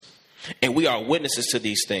And we are witnesses to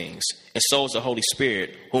these things, and so is the Holy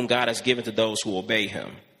Spirit, whom God has given to those who obey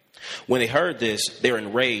him." When they heard this, they were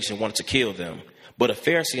enraged and wanted to kill them. But a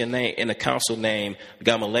Pharisee in the council named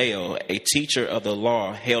Gamaliel, a teacher of the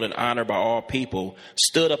law held in honor by all people,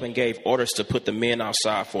 stood up and gave orders to put the men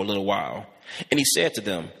outside for a little while. And he said to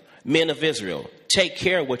them, "Men of Israel, take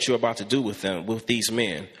care what you're about to do with these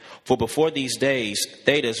men. For before these days,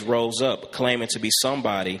 Theudas rose up, claiming to be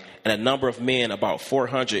somebody, and a number of men, about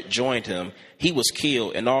 400, joined him. He was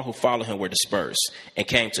killed, and all who followed him were dispersed, and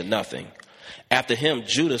came to nothing. After him,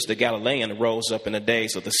 Judas the Galilean rose up in the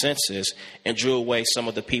days of the census and drew away some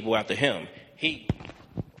of the people after him. He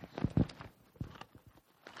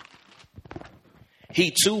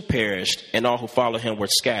too perished, and all who followed him were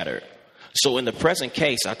scattered. So in the present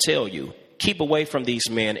case, I tell you, keep away from these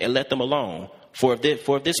men and let them alone. For if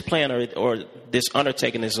this plan or this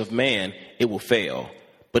undertaking is of man, it will fail.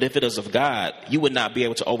 But if it is of God, you would not be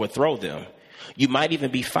able to overthrow them. You might even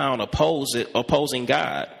be found opposing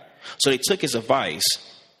God." So they took his advice,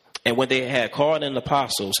 and when they had called in the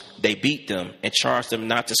apostles, they beat them and charged them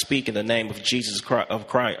not to speak in the name of Jesus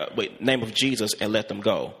and let them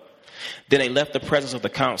go. Then they left the presence of the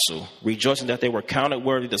council, rejoicing that they were counted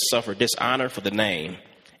worthy to suffer dishonor for the name.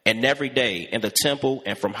 And every day in the temple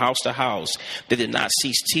and from house to house, they did not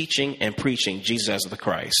cease teaching and preaching Jesus as the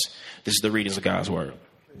Christ. This is the readings of God's word.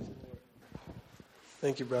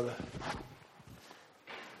 Thank you, brother.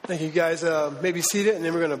 Thank you, guys. May be seated, and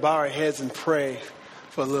then we're going to bow our heads and pray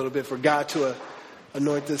for a little bit for God to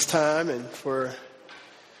anoint this time and for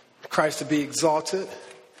Christ to be exalted.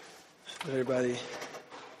 Everybody,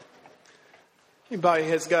 you bow your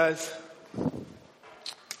heads, guys.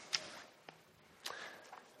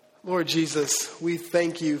 Lord Jesus, we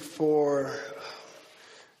thank you for,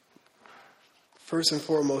 first and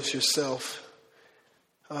foremost, yourself.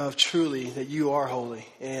 Truly, that you are holy,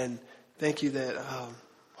 and thank you that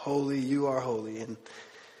holy, you are holy. And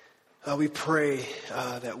we pray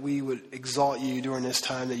that we would exalt you during this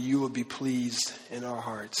time, that you would be pleased in our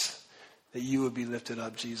hearts, that you would be lifted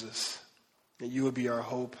up, Jesus, that you would be our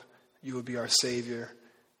hope, you would be our Savior,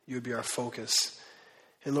 you would be our focus.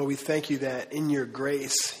 And Lord, we thank you that in your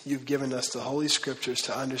grace, you've given us the Holy Scriptures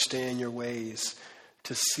to understand your ways,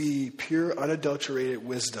 to see pure, unadulterated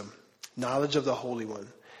wisdom, knowledge of the Holy One.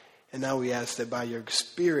 And now we ask that by your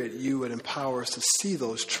Spirit, you would empower us to see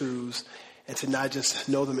those truths and to not just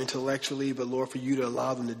know them intellectually, but Lord, for you to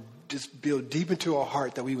allow them to just build deep into our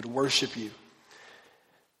heart that we would worship you.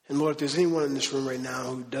 And Lord, if there's anyone in this room right now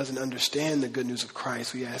who doesn't understand the good news of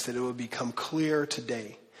Christ, we ask that it would become clear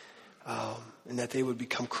today, and that they would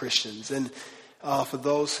become Christians. And for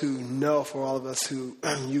those who know, for all of us who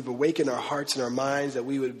you've awakened our hearts and our minds, that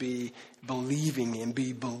we would be believing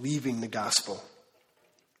the gospel.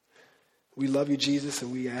 We love you, Jesus,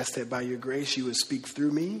 and we ask that by your grace you would speak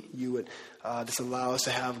through me. You would just allow us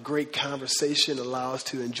to have great conversation, allow us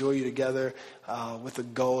to enjoy you together with the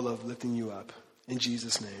goal of lifting you up. In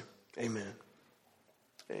Jesus' name, amen.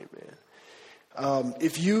 Amen.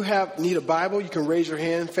 If you need a Bible, you can raise your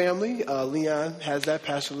hand, family. Leon has that,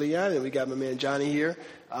 Pastor Leon, and we got my man Johnny here.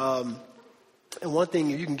 And one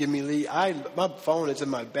thing, if you can give me, Lee, my phone is in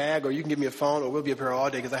my bag, or you can give me a phone, or we'll be up here all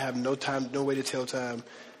day because I have no time, no way to tell time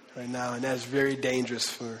right now, and that's very dangerous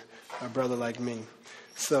for a brother like me.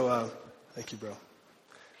 So, thank you, bro.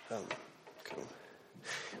 Cool.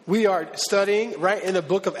 We are studying right in the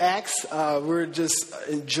book of Acts. We're just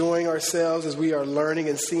enjoying ourselves as we are learning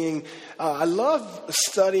and seeing. I love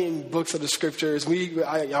studying books of the scriptures.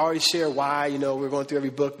 I always share why, we're going through every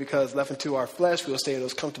book, because left into our flesh, we'll stay in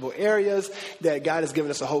those comfortable areas that God has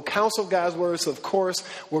given us a whole counsel of God's word. So, of course,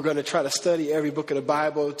 we're going to try to study every book of the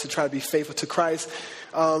Bible to try to be faithful to Christ.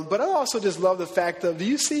 But I also just love the fact of, do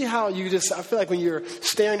you see how I feel like when you're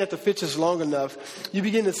staring at the pictures long enough, you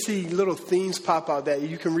begin to see little themes pop out that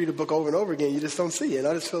you can read a book over and over again. You just don't see it.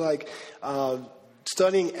 I just feel like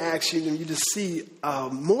studying Acts, you just see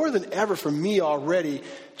more than ever for me already,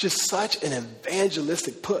 just such an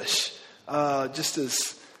evangelistic push. Just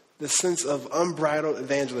this sense of unbridled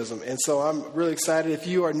evangelism. And so I'm really excited. If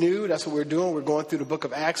you are new, that's what we're doing. We're going through the book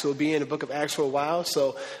of Acts. We'll be in the book of Acts for a while.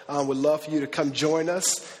 So we'd love for you to come join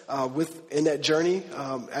us in that journey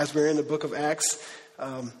as we're in the book of Acts.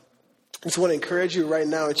 I just want to encourage you right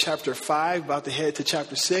now in chapter 5, about to head to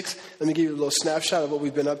chapter 6. Let me give you a little snapshot of what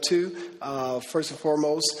we've been up to. First and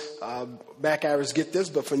foremost, back hours get this,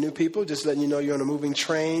 but for new people, just letting you know you're on a moving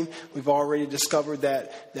train. We've already discovered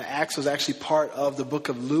that the Acts was actually part of the book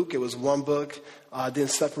of Luke. It was one book, then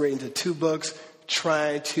separated into two books.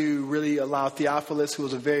 trying to really allow Theophilus, who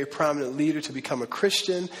was a very prominent leader, to become a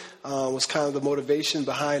Christian, was kind of the motivation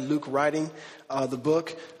behind Luke writing the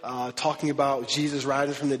book, talking about Jesus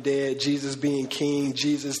rising from the dead, Jesus being king,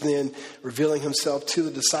 Jesus then revealing himself to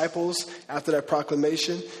the disciples after that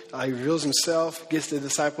proclamation. He reveals himself, gets the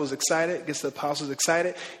disciples excited, gets the apostles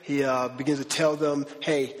excited. He begins to tell them,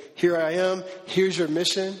 hey, here I am, here's your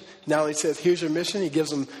mission. Now he says, here's your mission. He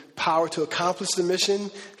gives them power to accomplish the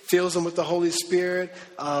mission, fills them with the Holy Spirit.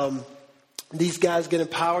 These guys get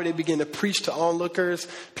empowered. They begin to preach to onlookers.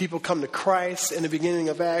 People come to Christ. In the beginning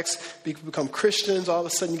of Acts, people become Christians. All of a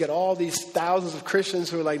sudden, you get all these thousands of Christians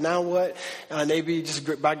who are like, now what? And they be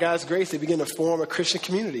just, by God's grace, they begin to form a Christian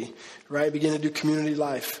community, right? Begin to do community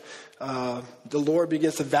life. The Lord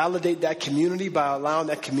begins to validate that community by allowing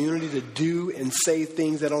that community to do and say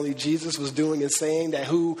things that only Jesus was doing and saying,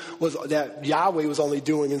 that Yahweh was only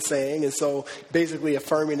doing and saying. And so basically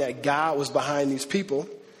affirming that God was behind these people.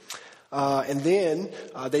 And then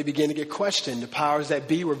they began to get questioned. The powers that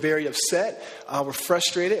be were very upset, were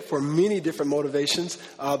frustrated for many different motivations,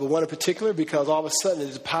 but one in particular because all of a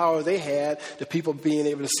sudden the power they had, the people being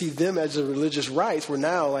able to see them as the religious rights, were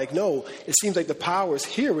now like, no, it seems like the power is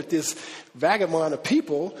here with this vagabond of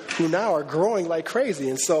people who now are growing like crazy.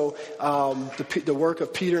 And so the work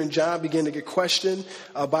of Peter and John began to get questioned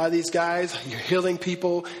by these guys. You're healing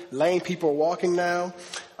people, lame people are walking now.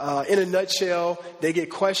 In a nutshell, they get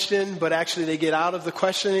questioned, but actually they get out of the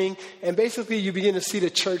questioning. And basically you begin to see the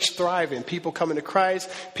church thriving. People coming to Christ,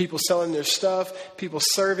 people selling their stuff, people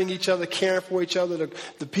serving each other, caring for each other.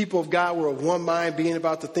 The people of God were of one mind, being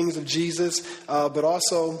about the things of Jesus, but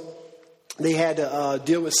also they had to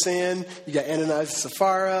deal with sin. You got Ananias and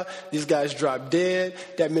Sapphira. These guys dropped dead.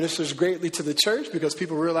 That ministers greatly to the church because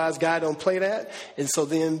people realize God don't play that. And so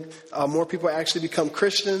then more people actually become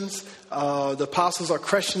Christians. The apostles are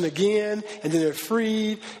questioned again, and then they're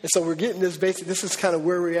freed. And so we're getting this basic. This is kind of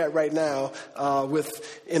where we're at right now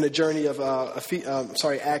in a journey of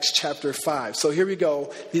Acts chapter 5. So here we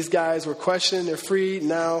go. These guys were questioned. They're freed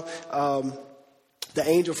now. The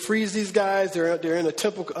angel frees these guys. They're in a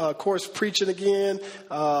temple course preaching again.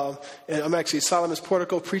 And I'm actually Solomon's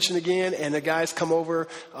portico preaching again. And the guys come over,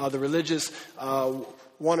 the religious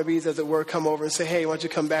wannabes, as it were, come over and say, hey, why don't you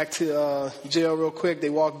come back to jail real quick? They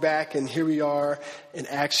walk back, and here we are in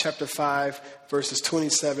Acts chapter 5, verses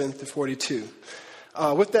 27 to 42.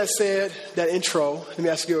 With that said, that intro, let me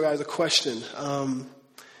ask you guys a question.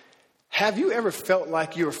 Have you ever felt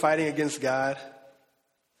like you were fighting against God?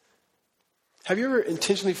 Have you ever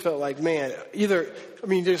intentionally felt like, man, there's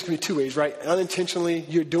going to be two ways, right? Unintentionally,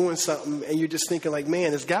 you're doing something and you're just thinking like,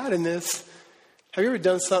 man, is God in this? Have you ever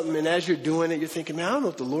done something and as you're doing it, you're thinking, man, I don't know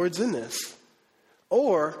if the Lord's in this?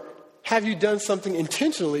 Or have you done something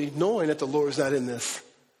intentionally knowing that the Lord's not in this?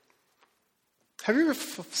 Have you ever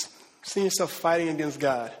seen yourself fighting against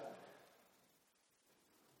God?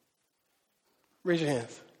 Raise your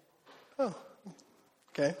hands. Oh,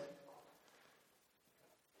 okay.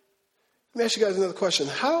 Let me ask you guys another question.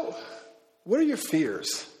 What are your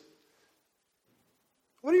fears?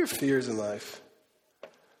 What are your fears in life?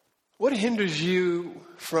 What hinders you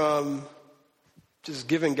from just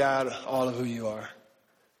giving God all of who you are?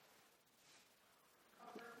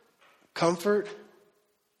 Comfort?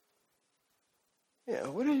 Yeah,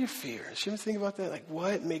 what are your fears? You ever think about that? Like,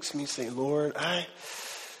 what makes me say, Lord, I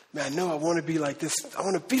know I want to be like this. I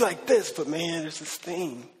want to be like this, but man, there's this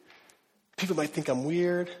thing. People might think I'm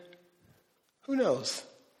weird. Who knows?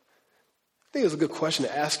 I think it's a good question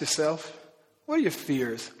to ask yourself. What are your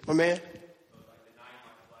fears, my man?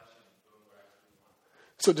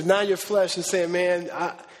 So deny your flesh and say, man,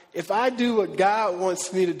 if I do what God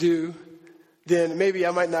wants me to do, then maybe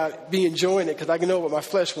I might not be enjoying it because I can know what my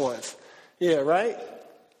flesh wants. Yeah, right?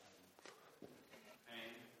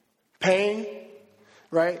 Pain,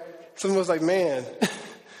 right? Someone was like, man,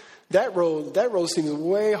 that road seems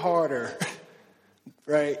way harder.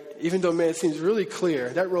 Right? Even though, man, it seems really clear,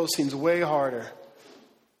 that road seems way harder.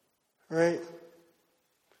 Right?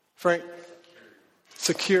 Frank?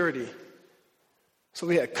 Security. So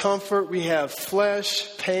we have comfort, we have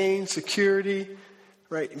flesh, pain, security.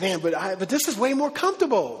 Right? Man, but this is way more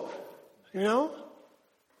comfortable. You know?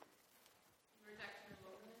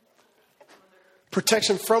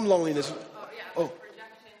 Protection from loneliness. Oh.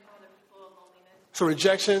 So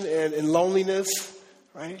rejection and loneliness.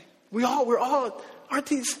 Right? We're all... Aren't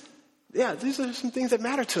these are some things that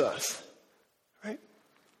matter to us, right?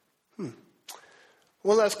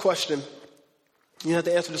 One last question. You have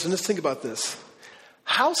to answer this, and let's think about this.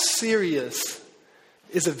 How serious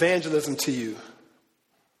is evangelism to you?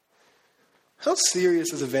 How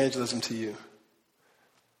serious is evangelism to you?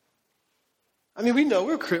 I mean, we know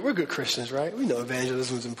we're good Christians, right? We know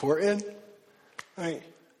evangelism is important, right?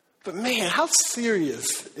 But man, how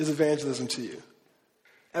serious is evangelism to you?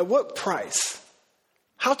 At what price?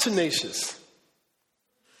 How tenacious?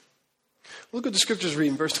 Look what the scriptures read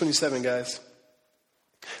in verse 27, guys.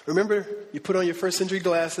 Remember, you put on your first century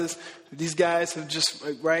glasses. These guys have just,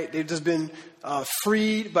 right, they've just been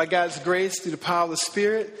freed by God's grace through the power of the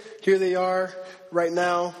Spirit. Here they are right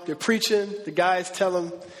now. They're preaching. The guys tell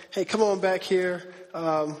them, hey, come on back here.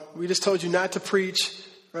 We just told you not to preach,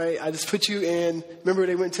 right? I just put you in. Remember,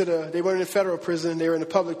 they weren't in a federal prison. They were in a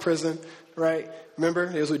public prison, right? Remember,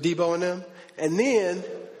 it was with Debo and them. And then,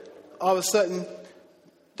 all of a sudden,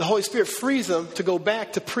 the Holy Spirit frees them to go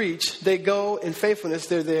back to preach. They go in faithfulness.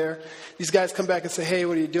 They're there. These guys come back and say, hey,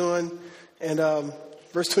 what are you doing? And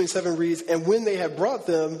verse 27 reads, and when they have brought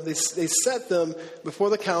them, they set them before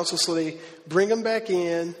the council. So they bring them back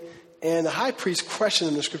in. And the high priest questioned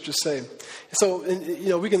them, the scriptures say. So,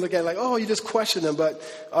 we can look at it like, oh, you just questioned them. But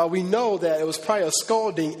we know that it was probably a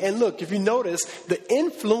scolding. And look, if you notice, the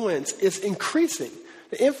influence is increasing.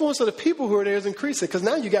 The influence of the people who are there is increasing. Because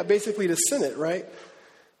now you got basically the Senate, right?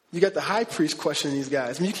 You got the high priest questioning these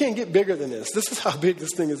guys. I mean, you can't get bigger than this. This is how big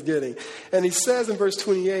this thing is getting. And he says in verse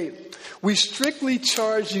 28, we strictly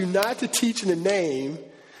charge you not to teach in the name.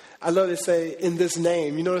 I love they say in this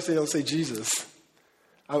name. You notice they don't say Jesus.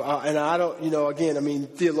 And I don't, again,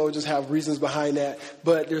 theologians have reasons behind that.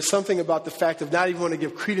 But there's something about the fact of not even want to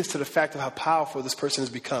give credence to the fact of how powerful this person has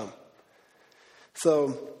become.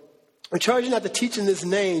 So we charge you not to teach in this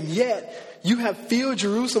name, yet you have filled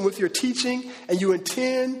Jerusalem with your teaching, and you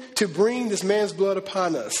intend to bring this man's blood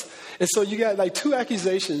upon us. And so you got like two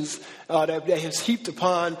accusations that has heaped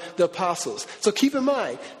upon the apostles. So keep in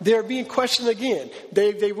mind, they're being questioned again.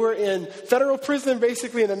 They were in federal prison,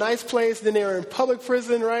 basically in a nice place. Then they were in public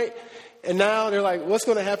prison, right? And now they're like, what's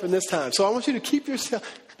going to happen this time? So I want you to keep yourself.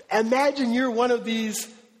 Imagine you're one of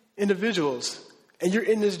these individuals, and you're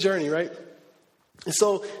in this journey, right? And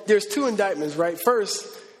so there's two indictments, right? First,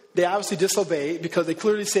 they obviously disobeyed because they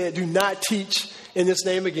clearly said, do not teach in this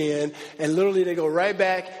name again. And literally they go right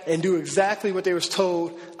back and do exactly what they were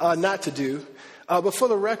told not to do. But for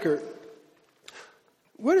the record,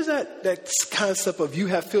 where does that concept of you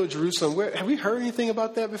have filled Jerusalem, have we heard anything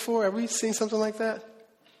about that before? Have we seen something like that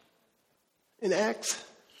in Acts?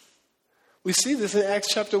 We see this in Acts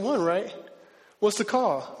chapter 1, right? What's the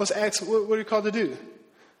call? What's Acts? What are you called to do?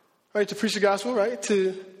 Right, to preach the gospel, right?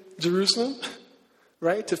 To Jerusalem,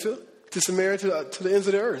 right? To Samaria, to the ends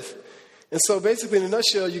of the earth. And so basically, in a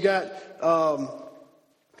nutshell, you got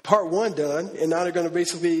part one done, and now they're going to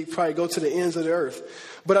basically probably go to the ends of the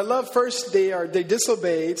earth. But I love first they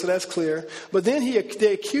disobeyed, so that's clear. But then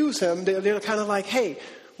they accuse him. They're kind of like, hey,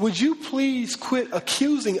 would you please quit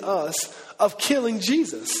accusing us of killing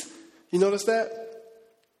Jesus? You notice that?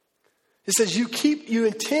 It says you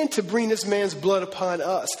intend to bring this man's blood upon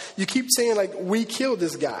us. You keep saying like we killed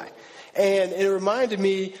this guy. And it reminded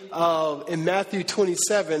me of in Matthew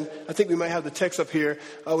 27, I think we might have the text up here,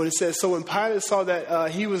 when it says, so when Pilate saw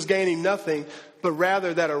that he was gaining nothing, but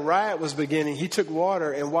rather that a riot was beginning, he took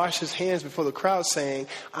water and washed his hands before the crowd, saying,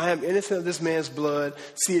 I am innocent of this man's blood,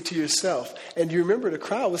 see it to yourself. And you remember the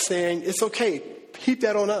crowd was saying, it's okay, heap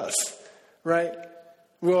that on us, right?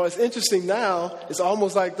 Well, it's interesting now, it's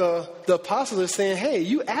almost like the apostles are saying, hey,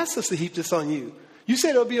 you asked us to heap this on you. You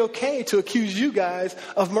said it would be okay to accuse you guys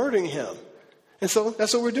of murdering him. And so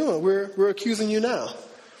that's what we're doing. We're accusing you now,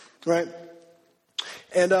 right?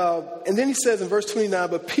 And then he says in verse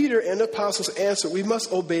 29, but Peter and the apostles answered, we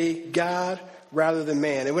must obey God rather than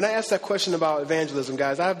man. And when I asked that question about evangelism,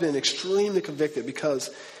 guys, I've been extremely convicted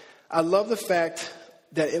because I love the fact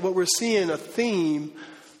that what we're seeing a theme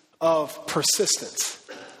of persistence.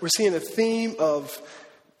 We're seeing a theme of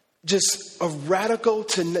just a radical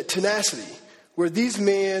tenacity, where these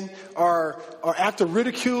men are after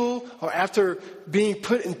ridicule or after being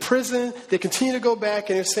put in prison. They continue to go back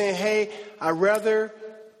and they're saying, hey, I'd rather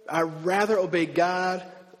obey God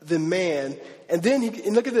than man. And then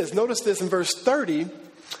and look at this. Notice this in verse 30.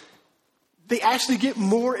 They actually get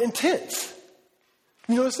more intense.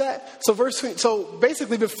 You notice that? So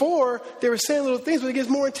basically before they were saying little things, but it gets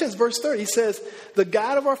more intense. Verse 30, he says, the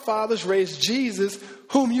God of our fathers raised Jesus,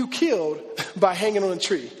 whom you killed by hanging him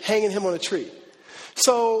on a tree.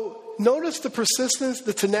 So notice the persistence,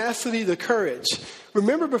 the tenacity, the courage.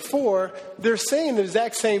 Remember before, they're saying the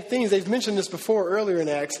exact same things. They've mentioned this before earlier in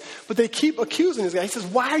Acts, but they keep accusing this guy. He says,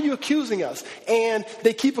 why are you accusing us? And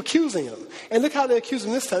they keep accusing him. And look how they accuse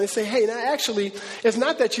him this time. They say, hey, now actually, it's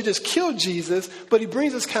not that you just killed Jesus, but he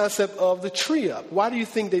brings this concept of the tree up. Why do you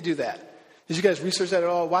think they do that? Did you guys research that at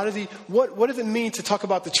all? What does it mean to talk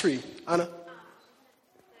about the tree? Anna?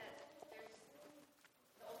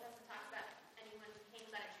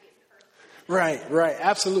 Right,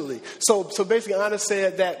 absolutely. So basically, Anna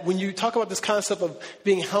said that when you talk about this concept of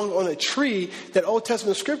being hung on a tree, that Old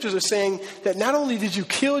Testament scriptures are saying that not only did you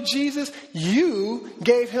kill Jesus, you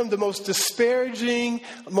gave him the most disparaging,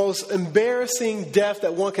 most embarrassing death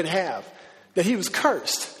that one could have. That he was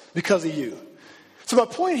cursed because of you. So my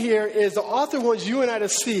point here is the author wants you and I to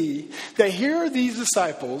see that here are these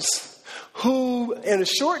disciples who in a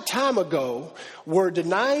short time ago were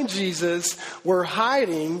denying Jesus, were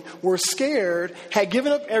hiding, were scared, had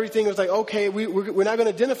given up everything. It was like, okay, we're not going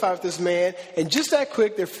to identify with this man. And just that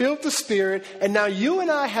quick, they're filled with the Spirit. And now you and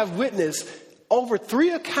I have witnessed over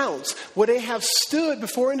 3 accounts where they have stood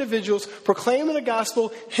before individuals, proclaiming the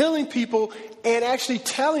gospel, healing people, and actually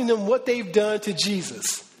telling them what they've done to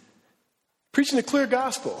Jesus. Preaching the clear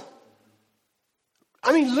gospel.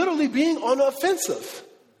 I mean, literally being on the offensive.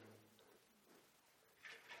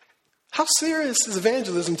 How serious is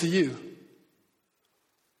evangelism to you?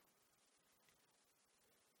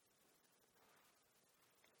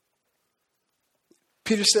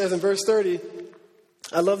 Peter says in verse 30,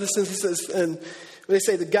 I love this sentence. He says, and they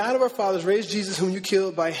say, the God of our fathers raised Jesus whom you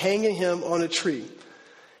killed by hanging him on a tree.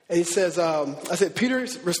 And he says,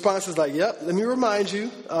 Peter's response is like, yep, let me remind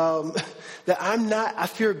you that I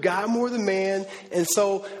fear God more than man. And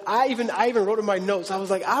so I even wrote in my notes, I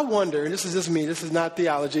was like, I wonder, and this is just me, this is not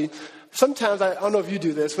theology. Sometimes, I don't know if you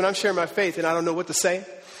do this, when I'm sharing my faith and I don't know what to say,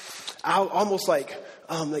 I'll almost like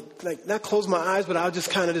not close my eyes, but I'll just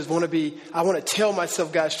kind of want to tell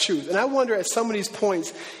myself God's truth. And I wonder at some of these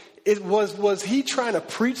points, was he trying to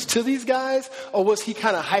preach to these guys, or was he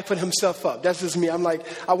kind of hyping himself up? That's just me. I'm like,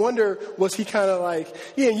 I wonder, was he kind of like,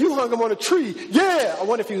 yeah, you hung him on a tree. Yeah. I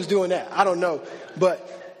wonder if he was doing that. I don't know.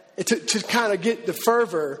 But to kind of get the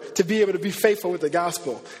fervor to be able to be faithful with the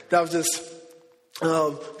gospel, that was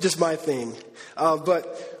just my thing.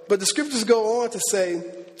 But the scriptures go on to say,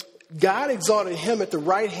 God exalted him at the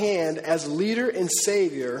right hand as leader and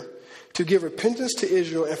savior to give repentance to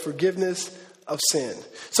Israel and forgiveness of sin.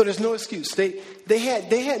 So there's no excuse. They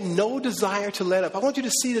had no desire to let up. I want you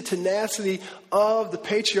to see the tenacity of the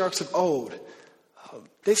patriarchs of old.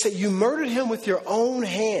 They say, you murdered him with your own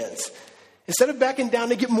hands. Instead of backing down,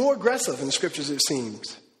 they get more aggressive in the scriptures, it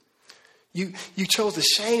seems. You chose to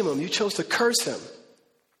shame him. You chose to curse him.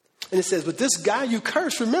 And it says, but this guy you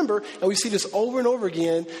cursed, remember, and we see this over and over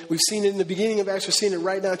again. We've seen it in the beginning of Acts. We're seeing it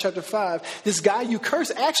right now in chapter 5. This guy you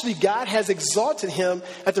cursed, actually, God has exalted him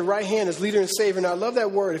at the right hand as leader and savior. And I love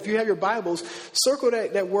that word. If you have your Bibles, circle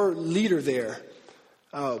that word leader there.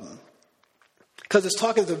 Because it's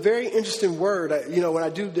a very interesting word. When I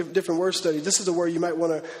do different word studies, this is a word you might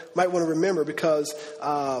want to remember, because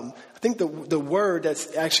I think the word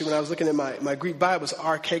that's actually, when I was looking at my Greek Bible, is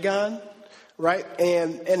archegon. Right,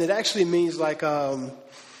 and it actually means like a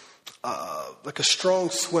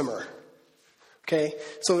strong swimmer. Okay,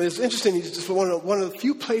 so it's interesting. It's just one of the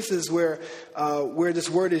few places where this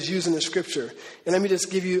word is used in the scripture. And let me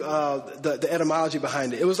just give you the etymology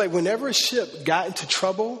behind it. It was like whenever a ship got into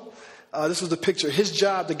trouble. This was the picture. His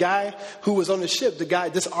job, the guy who was on the ship,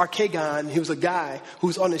 this archegon, he was a guy who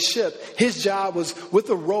was on the ship. His job was with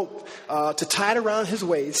a rope to tie it around his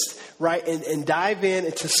waist, right, and dive in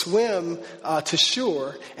and to swim to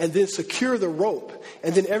shore and then secure the rope.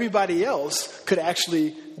 And then everybody else could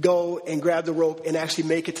actually go and grab the rope and actually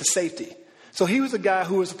make it to safety. So he was a guy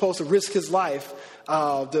who was supposed to risk his life.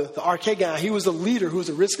 The archegon, he was a leader who was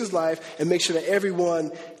to risk his life and make sure that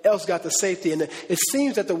everyone else got the safety. And it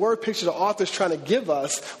seems that the word picture the author's trying to give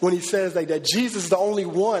us when he says that Jesus is the only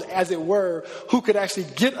one, as it were, who could actually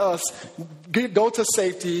go to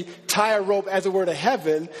safety, tie a rope, as it were, to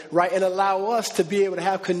heaven, right, and allow us to be able to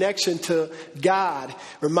have connection to God.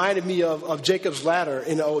 Reminded me of Jacob's ladder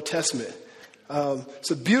in the Old Testament.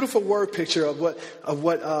 It's a beautiful word picture of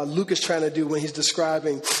what Luke is trying to do when he's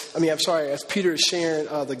describing. As Peter is sharing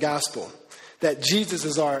the gospel, that Jesus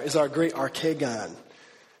is our great archegon.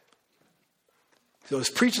 So it's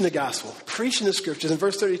preaching the gospel, preaching the scriptures. In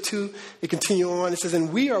verse 32, it continues on. It says,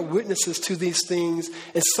 "And we are witnesses to these things,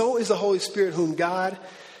 and so is the Holy Spirit, whom God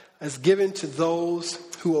has given to those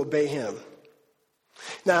who obey Him."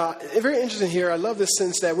 Now, very interesting here. I love this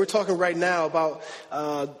sense that we're talking right now about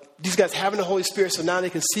these guys having the Holy Spirit, so now they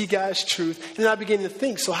can see God's truth. And then I begin to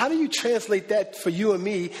think, so how do you translate that for you and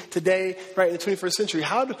me today, right, in the 21st century?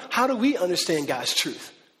 How do we understand God's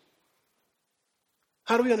truth?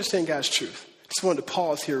 How do we understand God's truth? Just wanted to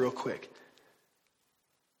pause here real quick.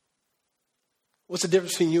 What's the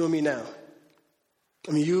difference between you and me now?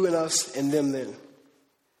 You and us and them then.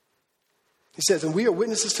 He says, "And we are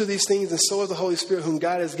witnesses to these things, and so is the Holy Spirit, whom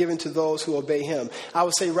God has given to those who obey Him." I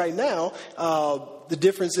would say right now, the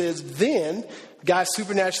difference is then God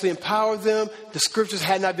supernaturally empowered them. The scriptures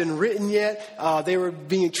had not been written yet. They were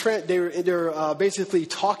basically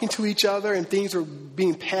talking to each other, and things were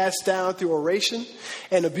being passed down through oration.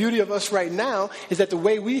 And the beauty of us right now is that the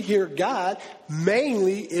way we hear God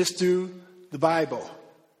mainly is through the Bible,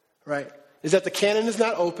 right? Is that the canon is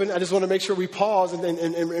not open. I just want to make sure we pause and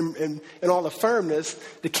in all the firmness.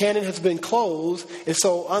 The canon has been closed. And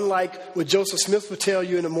so unlike what Joseph Smith would tell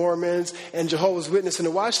you and the Mormons and Jehovah's Witness and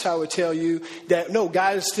the Watchtower would tell you that, no,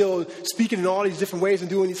 God is still speaking in all these different ways and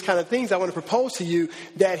doing these kind of things, I want to propose to you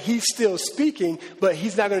that he's still speaking, but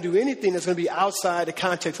he's not going to do anything that's going to be outside the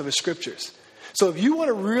context of the scriptures. So if you want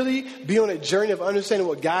to really be on a journey of understanding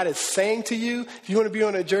what God is saying to you, if you want to be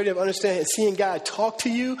on a journey of understanding and seeing God talk to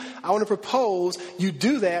you, I want to propose you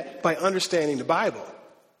do that by understanding the Bible.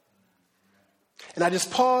 And I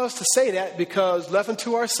just pause to say that because left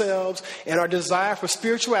unto ourselves and our desire for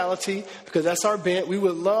spirituality, because that's our bent, we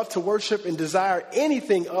would love to worship and desire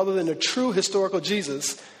anything other than a true historical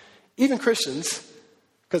Jesus, even Christians,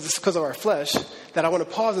 because it's because of our flesh, that I want to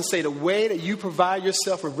pause and say the way that you provide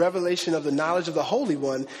yourself with revelation of the knowledge of the Holy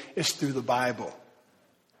One is through the Bible.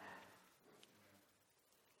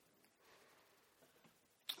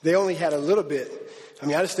 They only had a little bit. I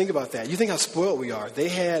mean, I just think about that. You think how spoiled we are. They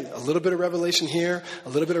had a little bit of revelation here, a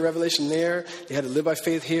little bit of revelation there. They had to live by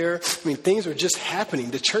faith here. I mean, things were just happening.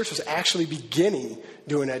 The church was actually beginning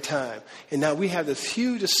during that time. And now we have this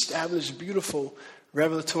huge, established, beautiful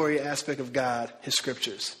revelatory aspect of God, his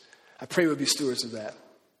scriptures. I pray we'll be stewards of that.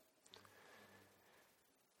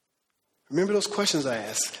 Remember those questions I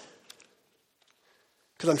asked?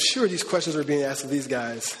 Because I'm sure these questions were being asked of these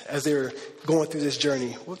guys as they were going through this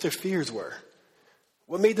journey. What their fears were.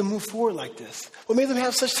 What made them move forward like this? What made them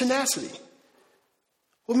have such tenacity?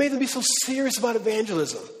 What made them be so serious about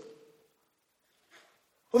evangelism?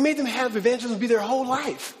 What made them have evangelism be their whole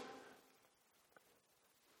life?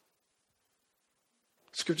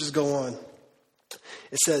 Scriptures go on.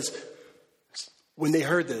 It says, when they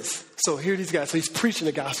heard this, so here these guys, so he's preaching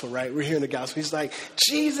the gospel, right? We're hearing the gospel. He's like,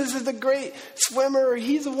 Jesus is the great swimmer.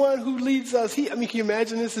 He's the one who leads us. Can you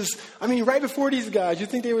imagine this right before these guys, you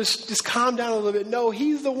think they would just calm down a little bit. No,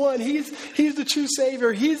 he's the one. He's the true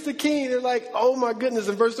Savior. He's the King. They're like, oh my goodness.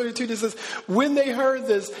 In verse 32, it says, when they heard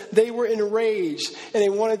this, they were enraged and they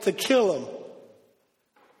wanted to kill him.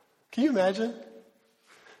 Can you imagine?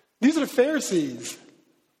 These are the Pharisees.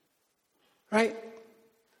 Right?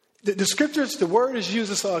 The scriptures, the word is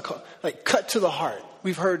used as like cut to the heart.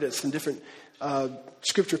 We've heard this in different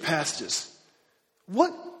scripture passages.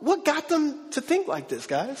 What got them to think like this,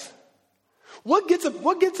 guys? What gets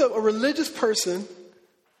a religious person,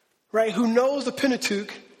 right, who knows the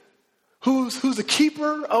Pentateuch, who's a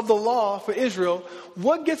keeper of the law for Israel?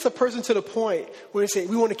 What gets a person to the point where they say,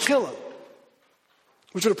 we want to kill him?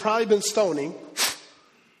 Which would have probably been stoning.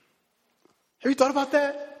 Have you thought about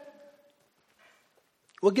that?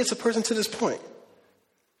 What gets a person to this point?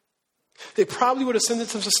 They probably would have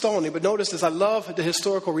sentenced him to stoning, but notice this, I love the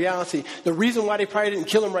historical reality. The reason why they probably didn't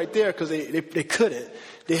kill him right there, because they couldn't.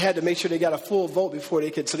 They had to make sure they got a full vote before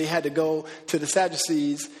they could, so they had to go to the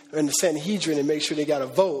Sadducees and the Sanhedrin and make sure they got a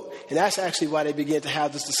vote. And that's actually why they began to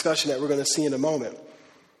have this discussion that we're going to see in a moment.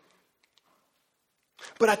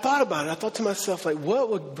 But I thought about it. I thought to myself, like,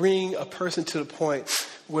 what would bring a person to the point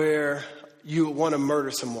where you would want to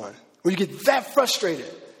murder someone? When you get that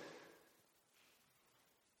frustrated.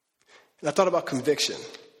 And I thought about conviction.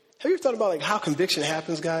 Have you ever thought about like how conviction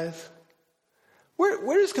happens, guys?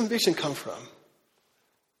 Where does conviction come from?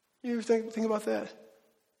 You ever think about that?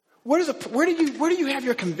 Where do you have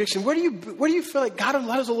your conviction? Where do you feel like God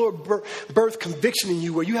allows the Lord birth conviction in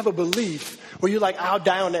you, where you have a belief, where you're like, I'll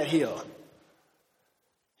die on that hill?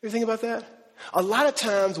 You ever think about that? A lot of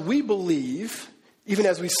times we believe, even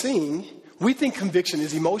as we sing, we think conviction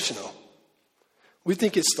is emotional. We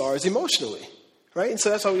think it starts emotionally, right? And so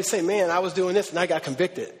that's why we say, man, I was doing this and I got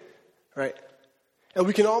convicted, right? And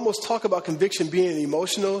we can almost talk about conviction being an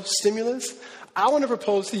emotional stimulus. I want to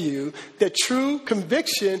propose to you that true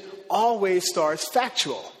conviction always starts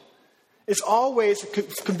factual.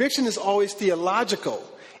 Conviction is always theological,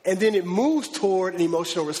 and then it moves toward an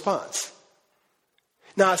emotional response.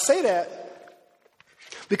 Now, I say that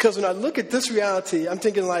because when I look at this reality, I'm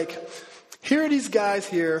thinking like, here are these guys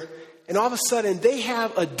here, and all of a sudden they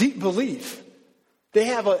have a deep belief. They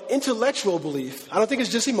have an intellectual belief. I don't think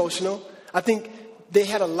it's just emotional. I think they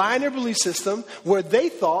had a line in their belief system where they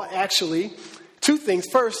thought, actually, two things.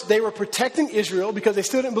 First, they were protecting Israel because they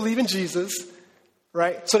still didn't believe in Jesus,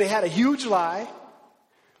 right? So they had a huge lie.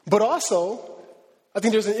 But also, I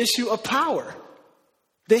think there's an issue of power.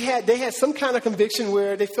 They had some kind of conviction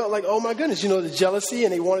where they felt like, oh my goodness, the jealousy,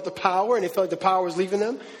 and they wanted the power, and they felt like the power was leaving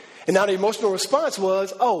them. And now the emotional response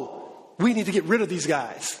was, oh, we need to get rid of these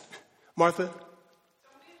guys. Martha?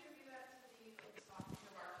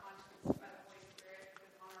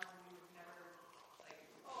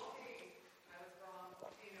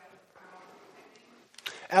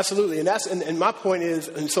 Absolutely, and my point is,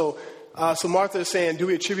 so Martha is saying, do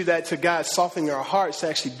we attribute that to God softening our hearts to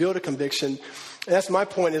actually build a conviction? And that's my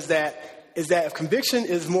point, is that if conviction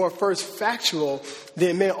is more first factual,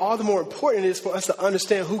 then man, all the more important it is for us to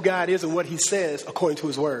understand who God is and what He says according to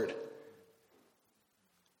His Word.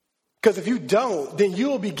 Because if you don't, then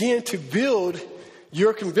you'll begin to build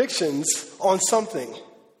your convictions on something,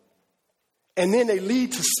 and then they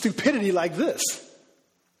lead to stupidity like this.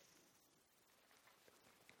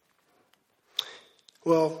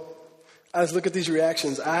 Well, I just look at these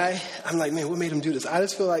reactions. I'm like, man, what made them do this? I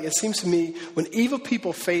just feel like it seems to me when evil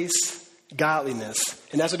people face godliness,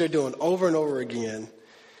 and that's what they're doing over and over again,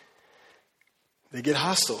 they get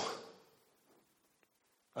hostile.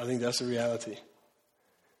 I think that's the reality.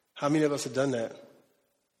 How many of us have done that?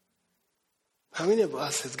 How many of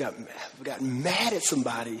us have gotten mad at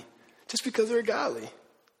somebody just because they're godly?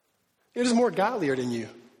 They're just more godlier than you.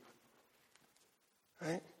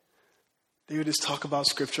 Right? They would just talk about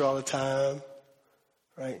scripture all the time,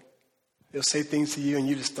 right? They'll say things to you and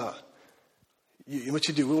you just thought, what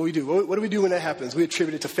you do, what we do, what do we do when that happens? We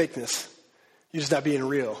attribute it to fakeness. You're just not being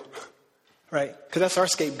real, right? Because that's our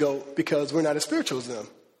scapegoat because we're not as spiritual as them.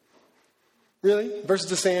 Really? Versus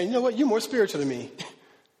just saying, you know what, you're more spiritual than me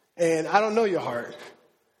and I don't know your heart.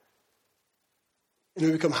 And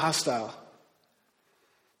we become hostile.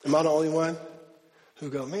 Am I the only one who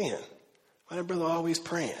go, man, why that brother always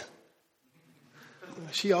praying?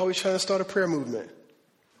 She always trying to start a prayer movement,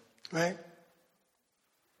 right?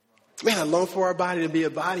 Man, I long for our body to be a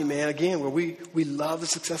body, man, again, where we love the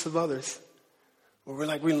success of others.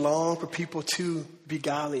 Where we long for people to be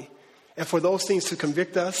godly. And for those things to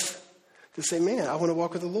convict us, to say, man, I want to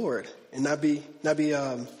walk with the Lord and not be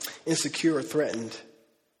insecure or threatened.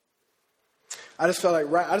 I just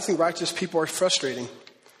think righteous people are frustrating,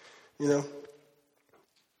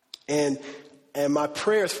 And my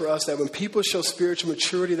prayer is for us that when people show spiritual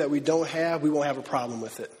maturity that we don't have, we won't have a problem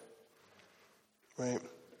with it. Right?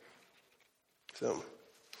 So,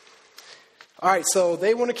 all right, so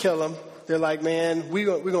they want to kill him. They're like, man, we're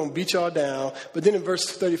going to beat y'all down. But then in verse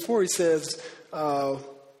 34, he says,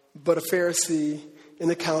 but a Pharisee in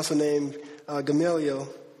the council named Gamaliel,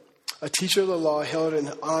 a teacher of the law held in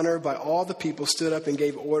honor by all the people, stood up and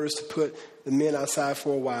gave orders to put the men outside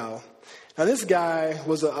for a while. Now, this guy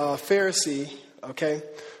was a Pharisee, okay,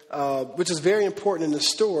 which is very important in the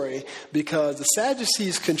story because the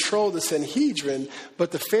Sadducees controlled the Sanhedrin,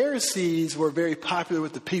 but the Pharisees were very popular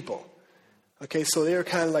with the people. Okay, so they were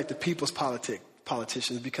kind of like the people's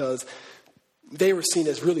politicians because they were seen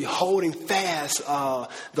as really holding fast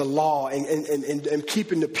the law and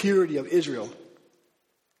keeping the purity of Israel.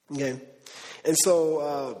 Okay, and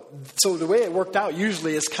so the way it worked out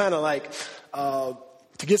usually is kind of like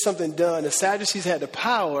to get something done, the Sadducees had the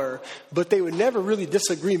power, but they would never really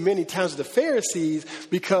disagree many times with the Pharisees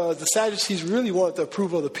because the Sadducees really wanted the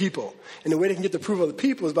approval of the people. And the way they can get the approval of the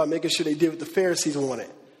people is by making sure they did what the Pharisees wanted.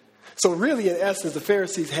 So really, in essence, the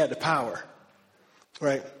Pharisees had the power,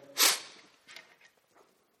 right?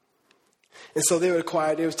 And so they would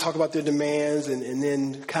talk about their demands, and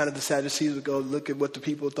then kind of the Sadducees would go look at what the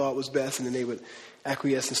people thought was best, and then they would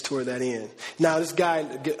acquiesce toward that end. Now, this guy,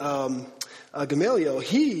 Gamaliel,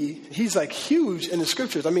 he's like huge in the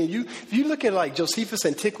scriptures. I mean, if you look at like Josephus'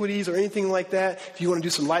 Antiquities or anything like that, if you want to do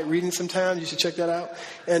some light reading sometime, you should check that out.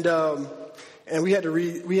 And we had to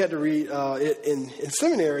read it in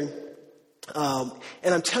seminary. And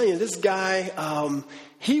I'm telling you, this guy,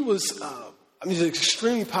 he was, he's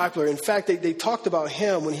extremely popular. In fact, they talked about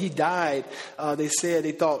him when he died. They said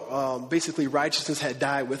they thought basically righteousness had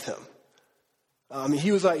died with him.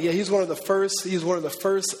 He was one of the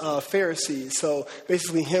first Pharisees. So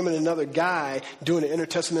basically him and another guy during the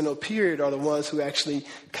intertestamental period are the ones who actually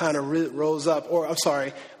kind of rose up. Or I'm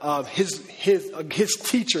sorry, his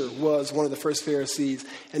teacher was one of the first Pharisees,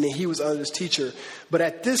 and then he was under his teacher. But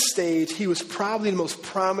at this stage, he was probably the most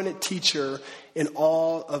prominent teacher in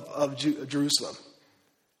all of Jerusalem.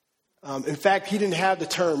 In fact, he didn't have the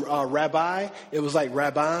term rabbi. It was like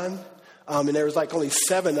rabban. And there was like only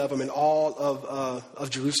 7 of them in all of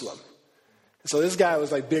Jerusalem. So this guy was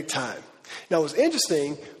like big time. Now what's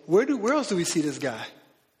interesting, where else do we see this guy?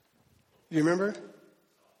 You remember?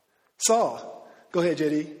 Saul. Go ahead,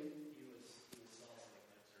 JD.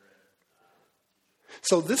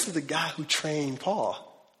 So this is the guy who trained Paul.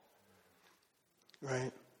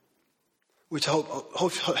 right? Which I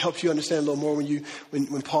hope helps you understand a little more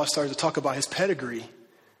when Paul started to talk about his pedigree.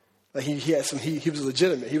 Like he was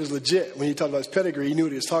legitimate. He was legit. When he talked about his pedigree, he knew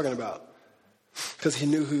what he was talking about because he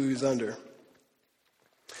knew who he was under.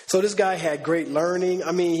 So this guy had great learning.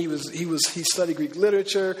 I mean, he studied Greek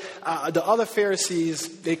literature. The other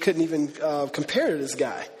Pharisees, they couldn't even compare to this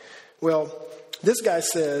guy. Well, this guy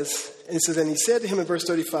says, and he said to him in verse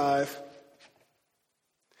 35,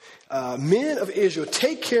 men of Israel,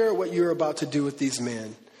 take care of what you're about to do with these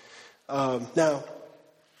men. Now,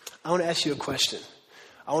 I want to ask you a question.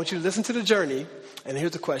 I want you to listen to the journey, and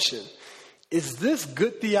here's the question. Is this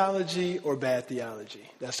good theology or bad theology?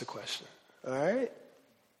 That's the question. All right?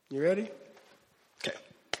 You ready? Okay.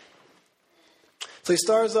 So he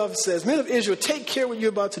starts off and says, men of Israel, take care what you're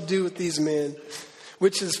about to do with these men,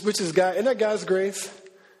 which is God. Isn't that God's grace?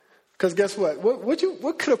 Because guess what?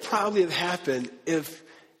 What could have probably have happened if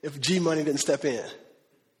G Money didn't step in?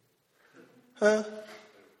 Huh?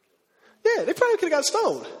 Yeah, they probably could have got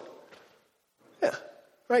stoned. Yeah.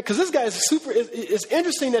 Right? Because this guy is it's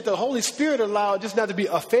interesting that the Holy Spirit allowed just not to be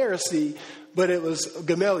a Pharisee, but it was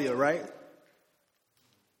Gamaliel, right?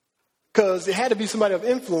 Because it had to be somebody of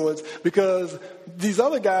influence because these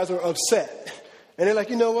other guys were upset. And they're like,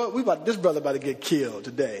 you know what? This brother about to get killed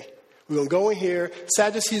today. We're going to go in here.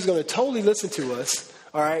 Sadducees going to totally listen to us,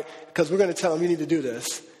 all right? Because we're going to tell them you need to do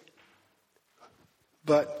this.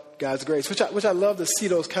 But God's grace, which I love to see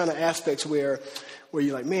those kind of aspects where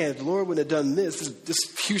you're like, man, if the Lord wouldn't have done this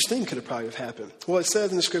huge thing could have probably have happened. Well, it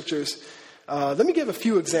says in the scriptures, let me give a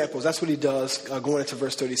few examples. That's what he does going into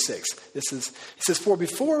verse 36. He says, for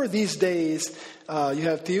before these days, you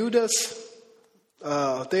have Theudas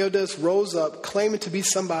rose up, claiming to be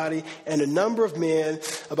somebody, and a number of men,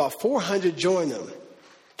 about 400, joined him.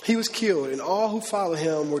 He was killed, and all who followed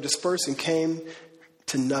him were dispersed and came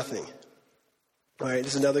to nothing. All right,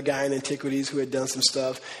 there's another guy in Antiquities who had done some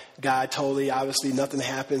stuff. God totally, obviously, nothing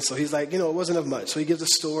happened. So he's like, it wasn't of much. So he gives a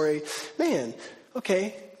story. Man,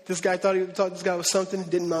 okay, this guy thought this guy was something.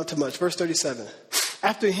 Didn't amount to much. Verse 37.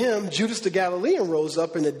 After him, Judas the Galilean rose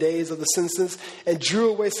up in the days of the census and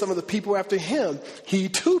drew away some of the people after him. He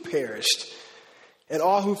too perished, and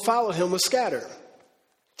all who followed him were scattered.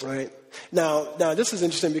 Right? Now this is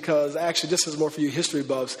interesting because actually this is more for you history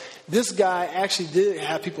buffs. This guy actually did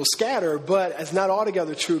have people scatter, but it's not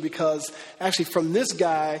altogether true because actually from this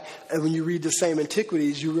guy, and when you read the same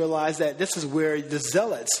Antiquities, you realize that this is where the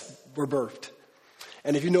Zealots were birthed.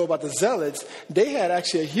 And if you know about the Zealots, they had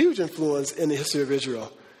actually a huge influence in the history of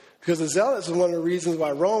Israel. Because the Zealots was one of the reasons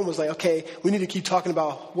why Rome was like, okay, we need to keep talking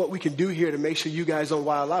about what we can do here to make sure you guys don't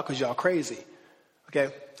wild out because y'all crazy.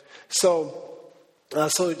 Okay? So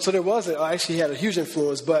there was actually had a huge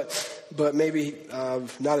influence, but maybe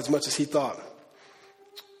not as much as he thought.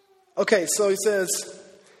 Okay, so he says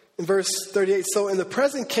in verse 38, so in the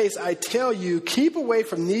present case, I tell you, keep away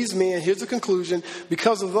from these men. Here's the conclusion.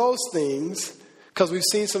 Because of those things, because we've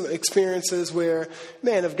seen some experiences where,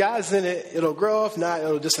 man, if God's in it, it'll grow. If not,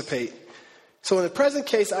 it'll dissipate. So in the present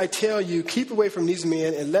case, I tell you, keep away from these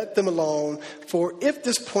men and let them alone. For if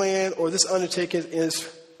this plan or this undertaking is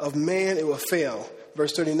of man, it will fail.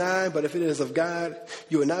 Verse 39, but if it is of God,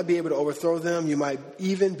 you will not be able to overthrow them. You might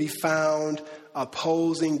even be found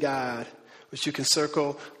opposing God, which you can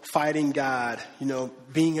circle fighting God,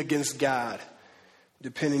 being against God,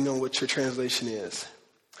 depending on what your translation is.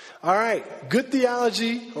 All right, good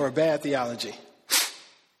theology or bad theology?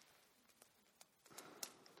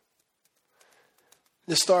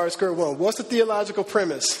 Let's start square one. What's the theological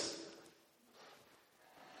premise?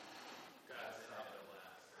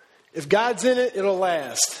 If God's in it, it'll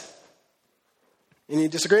last. Any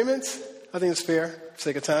disagreements? I think it's fair for the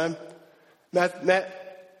sake of time. Matt,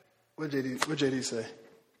 what did JD say?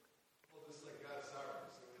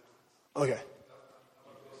 Okay.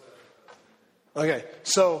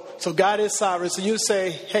 So God is sovereign. So you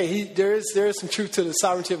say, hey, there is some truth to the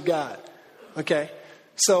sovereignty of God. Okay.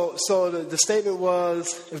 So the statement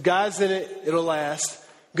was, if God's in it, it'll last.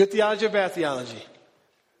 Good theology or bad theology?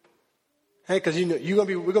 Hey, because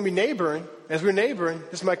we're gonna be neighboring. As we're neighboring,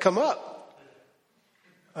 this might come up.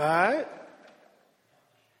 All right.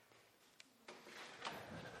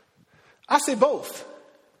 I say both.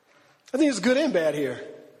 I think it's good and bad here,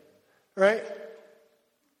 right?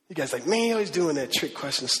 You guys like, man, he's doing that trick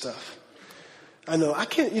question stuff. I know. I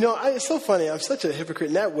can't. It's so funny. I'm such a hypocrite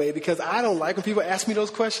in that way because I don't like when people ask me those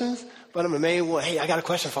questions, but I'm the main one. Hey, I got a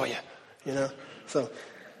question for you. So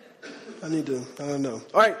I don't know.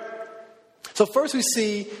 All right. So So first we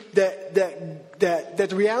see that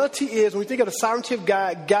the reality is, when we think of the sovereignty of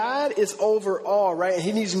God, God is over all, right? And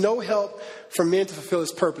he needs no help from men to fulfill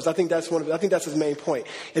his purpose. I think that's his main point,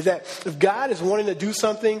 is that if God is wanting to do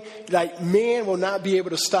something, like, man will not be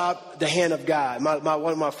able to stop the hand of God.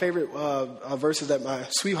 One of my favorite verses that my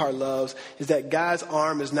sweetheart loves is that God's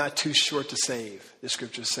arm is not too short to save, the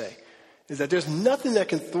scriptures say. Is that there's nothing that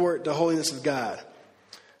can thwart the holiness of God.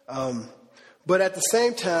 But at the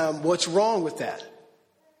same time, what's wrong with that?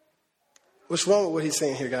 What's wrong with what he's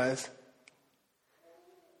saying here, guys?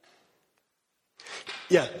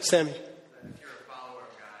 Yeah, Sammy. If you're a follower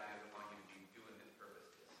of God, he doesn't want you to be doing his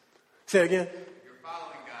purposes. Say it again. If you're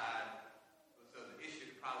following God, so the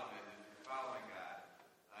problem is, if you're following God,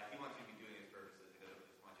 he wants you to be doing his purposes. He doesn't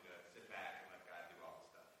just want you to sit back and let God do all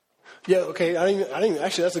the stuff. Yeah, okay.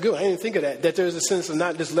 Actually, that's a good one. I didn't even think of that. That there's a sense of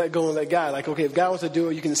not just let go and let God. Like, okay, if God wants to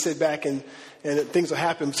do it, you can sit back and things will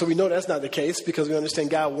happen. So we know that's not the case, because we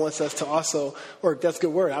understand God wants us to also work. That's a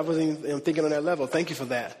good word. I wasn't even thinking on that level. Thank you for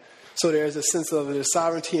that. So there's a sense of the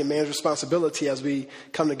sovereignty and man's responsibility as we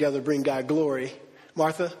come together to bring God glory.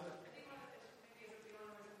 Martha?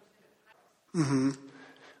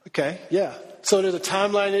 Okay, yeah. So there's a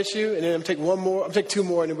timeline issue, and then I'm going to take two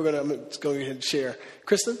more, and then I'm going to go ahead and share.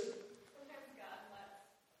 Kristen?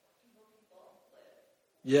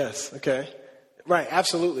 Yes. Okay. Right.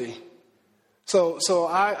 Absolutely. So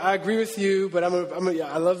I agree with you, but I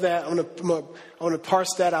love that. I'm gonna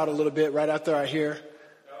parse that out a little bit right after I hear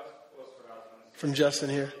from Justin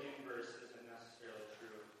here.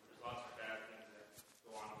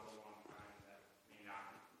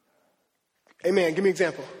 Amen. Give me an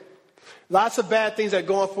example. Lots of bad things that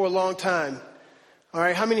go on for a long time. All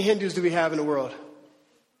right. How many Hindus do we have in the world?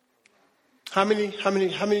 How many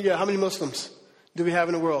Muslims do we have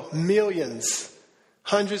in the world? Millions.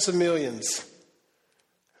 Hundreds of millions.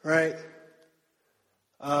 Right?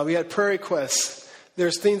 We had prayer requests.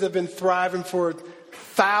 There's things that have been thriving for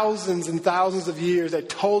thousands and thousands of years that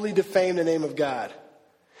totally defame the name of God.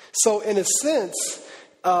 So in a sense,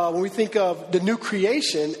 when we think of the new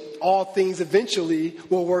creation, all things eventually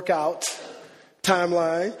will work out.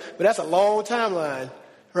 Timeline. But that's a long timeline.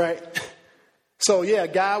 Right? So yeah,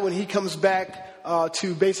 God, when he comes back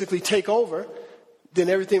to basically take over, then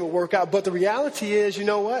everything will work out. But the reality is, you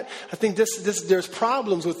know what? I think there's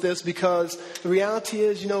problems with this, because the reality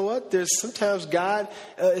is, you know what? There's sometimes God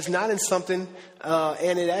is not in something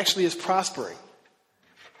and it actually is prospering.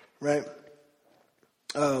 Right?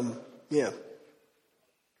 Yeah.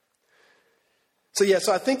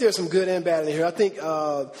 So I think there's some good and bad in here. I think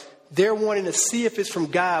they're wanting to see if it's from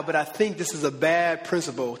God, but I think this is a bad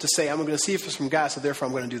principle to say, I'm going to see if it's from God, so therefore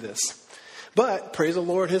I'm going to do this. But praise the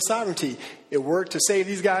Lord, his sovereignty. It worked to save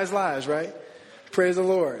these guys' lives, right? Praise the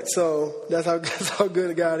Lord. So that's how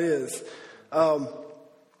good God is.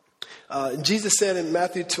 Jesus said in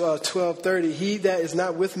Matthew 12:30, he that is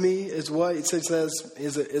not with me is what it says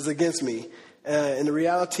is against me. And the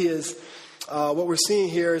reality is, what we're seeing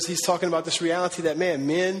here is he's talking about this reality that,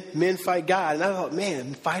 men fight God. And I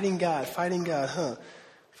thought, fighting God, huh?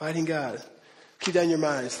 Fighting God. Keep that in your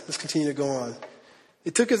minds. Let's continue to go on. They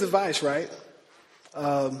took his advice, right?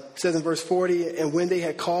 It says in verse 40, and when they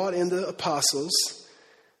had called in the apostles,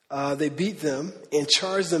 they beat them and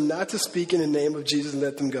charged them not to speak in the name of Jesus and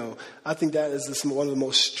let them go. I think that is one of the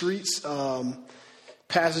most streets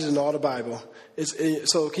passages in all the Bible.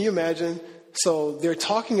 So can you imagine? So they're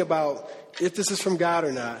talking about if this is from God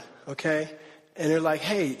or not, okay? And they're like,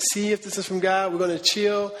 hey, see if this is from God. We're going to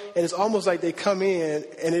chill. And it's almost like they come in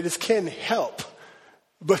and they just can't help.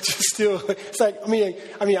 But you still, it's like, I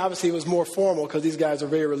mean, obviously it was more formal because these guys are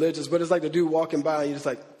very religious, but it's like the dude walking by and you're just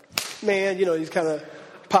like, he's kind of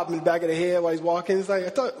popping the back of the head while he's walking. It's like, I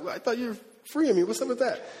thought you were freeing me. What's up with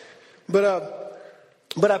that?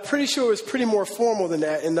 But I'm pretty sure it's pretty more formal than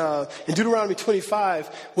that. In Deuteronomy 25,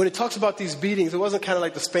 when it talks about these beatings, it wasn't kind of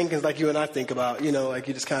like the spankings like you and I think about, like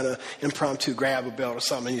you just kind of impromptu grab a belt or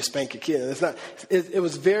something and you spank a kid. It's not. It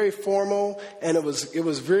was very formal and it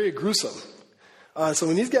was very gruesome. So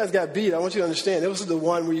when these guys got beat, I want you to understand, this was the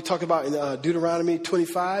one where you talk about in Deuteronomy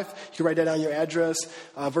 25. You can write that down on your address,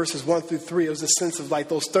 verses 1 through 3. It was a sense of like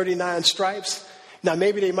those 39 stripes. Now,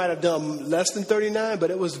 maybe they might have done less than 39,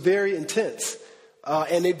 but it was very intense.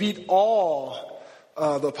 And they beat all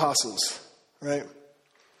the apostles, right?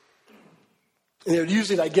 And they would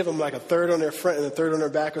usually like give them like a third on their front and a third on their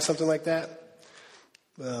back or something like that.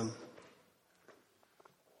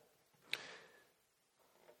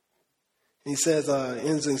 He says,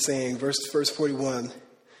 ends in saying, verse 41.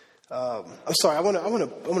 I'm sorry, I want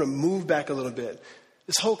to move back a little bit.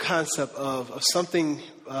 This whole concept of something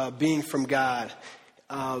being from God,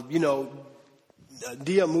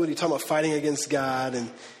 D.L. Moody talking about fighting against God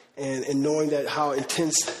and knowing that how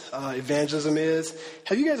intense evangelism is.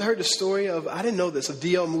 Have you guys heard the story of, I didn't know this, of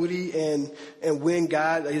D.L. Moody and when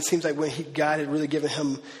God, it seems like when God had really given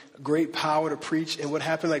him great power to preach, and what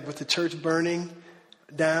happened like with the church burning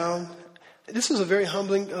down. This was a very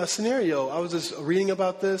humbling scenario. I was just reading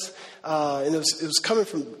about this, and it was coming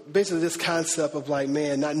from basically this concept of like,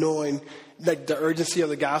 man, not knowing like the urgency of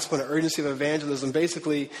the gospel and the urgency of evangelism.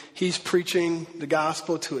 Basically, he's preaching the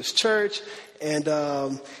gospel to his church, and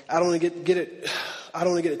I don't want to get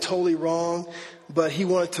it totally wrong, but he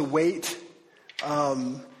wanted to wait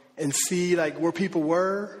and see like where people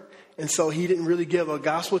were, and so he didn't really give a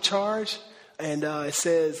gospel charge. And it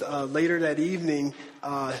says later that evening,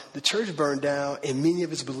 the church burned down, and many of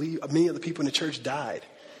the people in the church died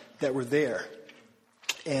that were there.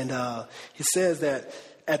 And he says that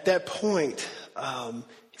at that point,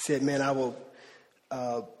 he said, "Man, I will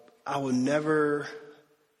never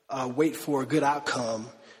wait for a good outcome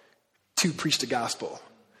to preach the gospel."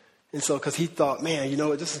 And so, because he thought, man, you know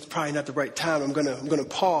what, this is probably not the right time. I'm gonna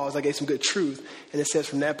pause. I gave some good truth. And it says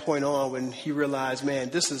from that point on, when he realized, man,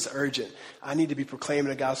 this is urgent. I need to be proclaiming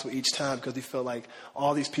the gospel each time, because he felt like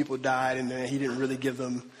all these people died, and he didn't really give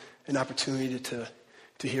them an opportunity to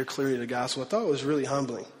hear clearly the gospel. I thought it was really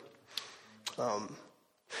humbling. Let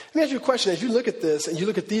me ask you a question. As you look at this and you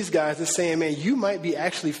look at these guys, they're saying, man, you might be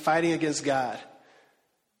actually fighting against God.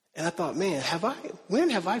 And I thought, man, when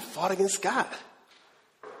have I fought against God?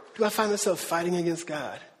 Do I find myself fighting against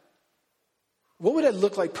God? What would that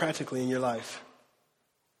look like practically in your life?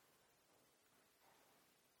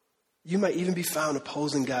 You might even be found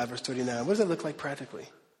opposing God, verse 39. What does that look like practically?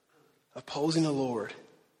 Opposing the Lord.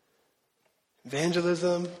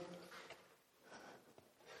 Evangelism.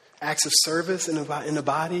 Acts of service in the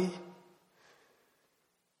body.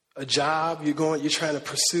 A job you're trying to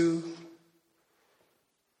pursue.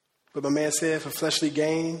 But my man said, for fleshly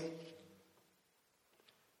gain.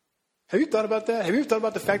 Have you thought about that? Have you ever thought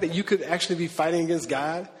about the fact that you could actually be fighting against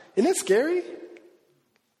God? Isn't that scary?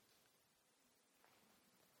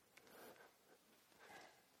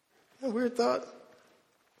 A weird thought.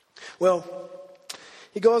 Well,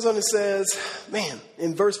 he goes on and says, man,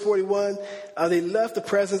 in verse 41, they left the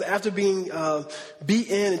presence after being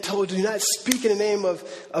beaten and told, do not speak in the name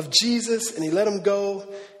of Jesus. And he let them go.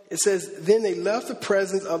 It says, then they left the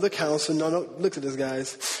presence of the council. No, look at this,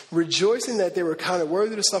 guys. Rejoicing that they were counted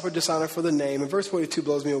worthy to suffer dishonor for the name. And verse 42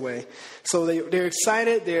 blows me away. So they're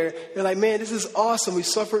excited. They're like, man, this is awesome. We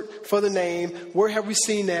suffered for the name. Where have we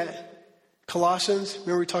seen that? Colossians.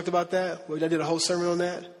 Remember we talked about that? I did a whole sermon on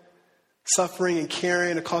that. Suffering and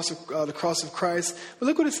carrying the cross of Christ. But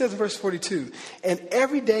look what it says in verse 42. And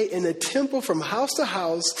every day in the temple from house to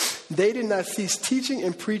house, they did not cease teaching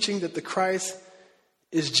and preaching that the Christ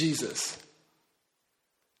is Jesus.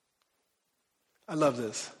 I love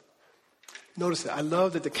this. Notice it. I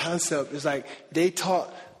love that the concept is like they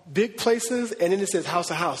taught big places, and then it says house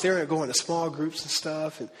to house. They're going to small groups and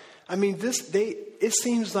stuff. And I mean, it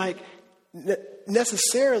seems like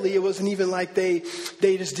necessarily it wasn't even like they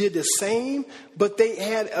just did the same, but they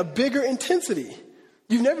had a bigger intensity.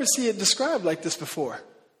 You never see it described like this before.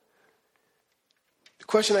 The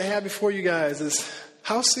question I have before you guys is,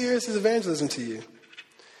 how serious is evangelism to you?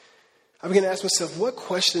 I began to ask myself, what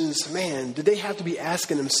questions, man, did they have to be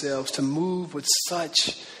asking themselves to move with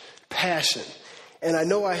such passion? And I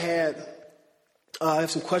know I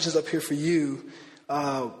have some questions up here for you,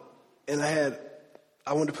 and I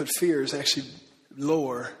wanted to put fears actually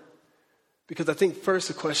lower, because I think first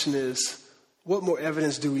the question is, what more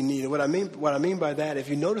evidence do we need? And what I mean by that, if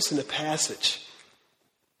you notice in the passage,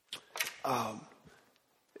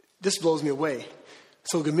 this blows me away.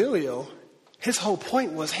 So Gamaliel, his whole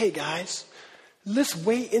point was, hey guys, let's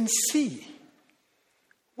wait and see.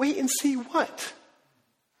 Wait and see what?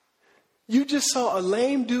 You just saw a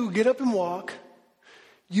lame dude get up and walk.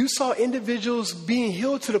 You saw individuals being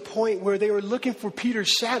healed to the point where they were looking for Peter's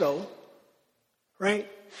shadow, right?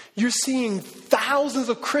 You're seeing thousands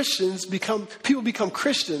of people become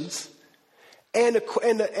Christians. And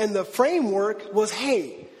the framework was,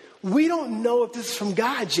 hey, we don't know if this is from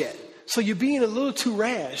God yet. So you're being a little too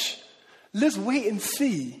rash. Let's wait and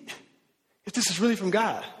see if this is really from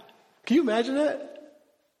God. Can you imagine that?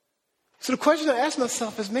 So the question I asked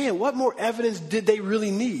myself is, man, what more evidence did they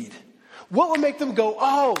really need? What would make them go,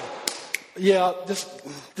 oh, yeah, this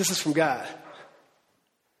is from God?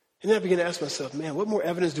 And then I began to ask myself, man, what more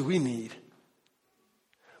evidence do we need?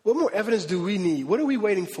 What more evidence do we need? What are we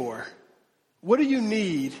waiting for? What do you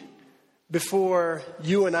need before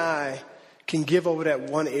you and I can give over that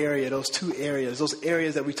one area, those two areas, those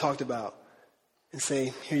areas that we talked about, and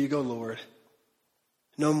say, here you go, Lord.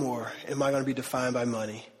 No more am I going to be defined by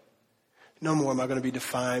money. No more am I going to be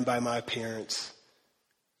defined by my appearance.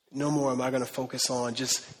 No more am I going to focus on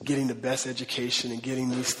just getting the best education and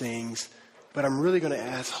getting these things. But I'm really going to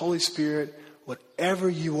ask, Holy Spirit,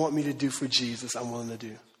 whatever you want me to do for Jesus, I'm willing to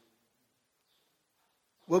do.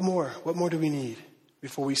 What more? What more do we need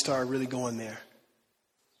before we start really going there?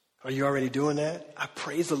 Are you already doing that? I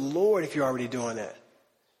praise the Lord if you're already doing that.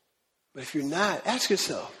 But if you're not, ask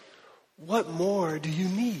yourself, what more do you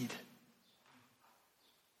need?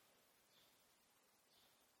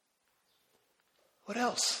 What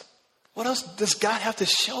else? What else does God have to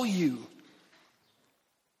show you?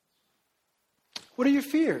 What are your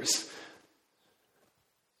fears?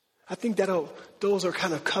 I think those are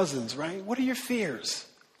kind of cousins, right? What are your fears?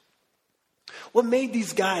 What made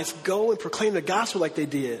these guys go and proclaim the gospel like they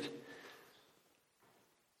did?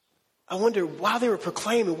 I wonder, while they were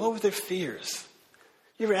proclaiming, what were their fears?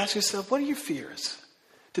 You ever ask yourself, what are your fears?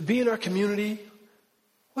 To be in our community,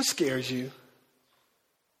 what scares you?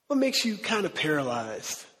 What makes you kind of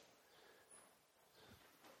paralyzed?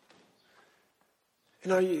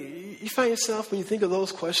 And you find yourself, when you think of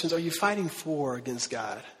those questions, are you fighting for or against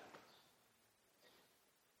God?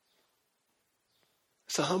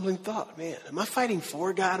 It's a humbling thought, man. Am I fighting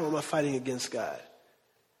for God or am I fighting against God?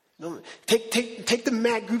 No, take the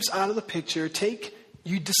MAC groups out of the picture. Take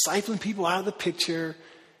you discipling people out of the picture.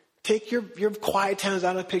 Take your quiet times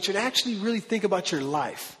out of the picture and actually really think about your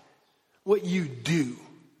life. What you do.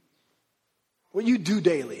 What you do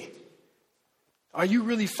daily. Are you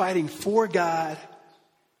really fighting for God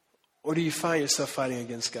or do you find yourself fighting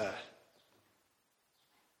against God?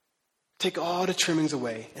 Take all the trimmings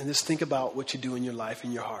away and just think about what you do in your life,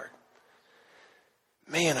 in your heart.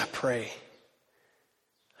 Man, I pray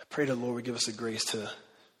the Lord would give us the grace to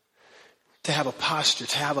have a posture,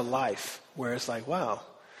 to have a life where it's like, wow,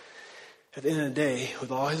 at the end of the day,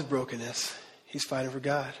 with all his brokenness, he's fighting for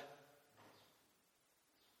God.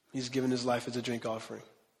 He's given his life as a drink offering.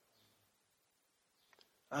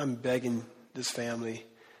 I'm begging this family,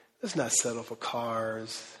 let's not settle for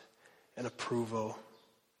cars and approval.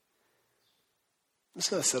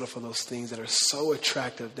 Let's not settle for those things that are so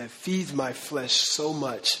attractive, that feeds my flesh so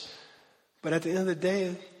much. But at the end of the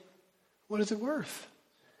day, what is it worth?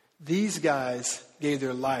 These guys gave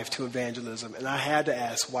their life to evangelism, and I had to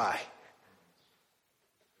ask why.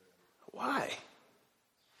 Why?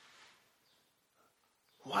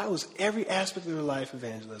 Why was every aspect of their life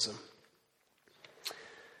evangelism?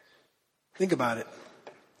 Think about it.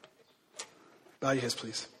 Bow your heads,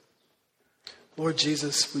 please. Lord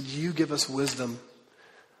Jesus, would you give us wisdom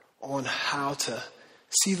on how to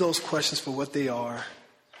see those questions for what they are.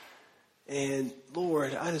 And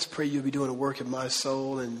Lord, I just pray you'll be doing a work in my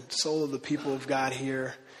soul and soul of the people of God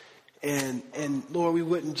here. And Lord, we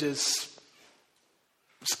wouldn't just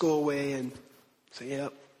go away and say,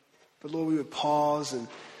 yep. But Lord, we would pause and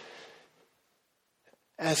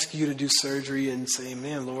ask you to do surgery and say,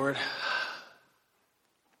 man, Lord,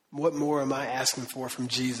 what more am I asking for from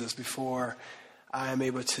Jesus before I am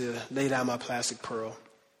able to lay down my plastic pearl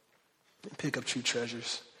and pick up true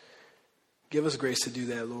treasures? Give us grace to do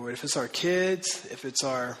that, Lord. If it's our kids, if it's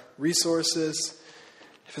our resources,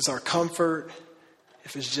 if it's our comfort,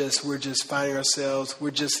 if it's just we're just finding ourselves,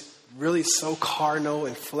 we're just really so carnal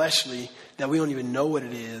and fleshly that we don't even know what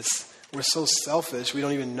it is. We're so selfish, we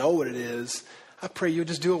don't even know what it is. I pray you'll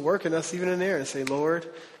just do a work in us even in there and say, Lord,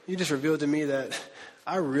 you just revealed to me that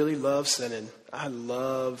I really love sinning. I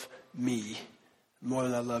love me more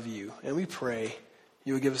than I love you. And we pray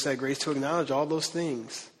you would give us that grace to acknowledge all those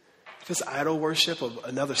things. If it's idol worship of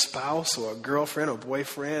another spouse or a girlfriend or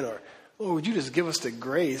boyfriend, or Lord, would you just give us the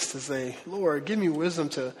grace to say, Lord, give me wisdom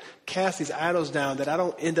to cast these idols down, that I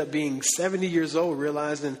don't end up being 70 years old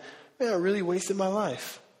realizing, man, I really wasted my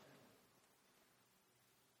life.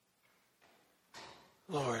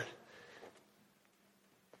 Lord,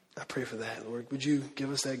 I pray for that, Lord. Would you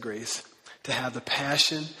give us that grace to have the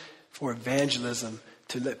passion for evangelism,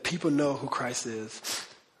 to let people know who Christ is,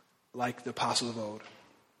 like the apostles of old.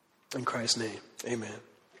 In Christ's name, amen.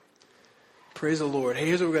 Praise the Lord. Hey,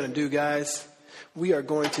 here's what we're going to do, guys. We are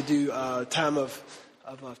going to do a time of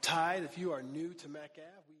tithe. If you are new to Mac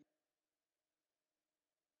Ave,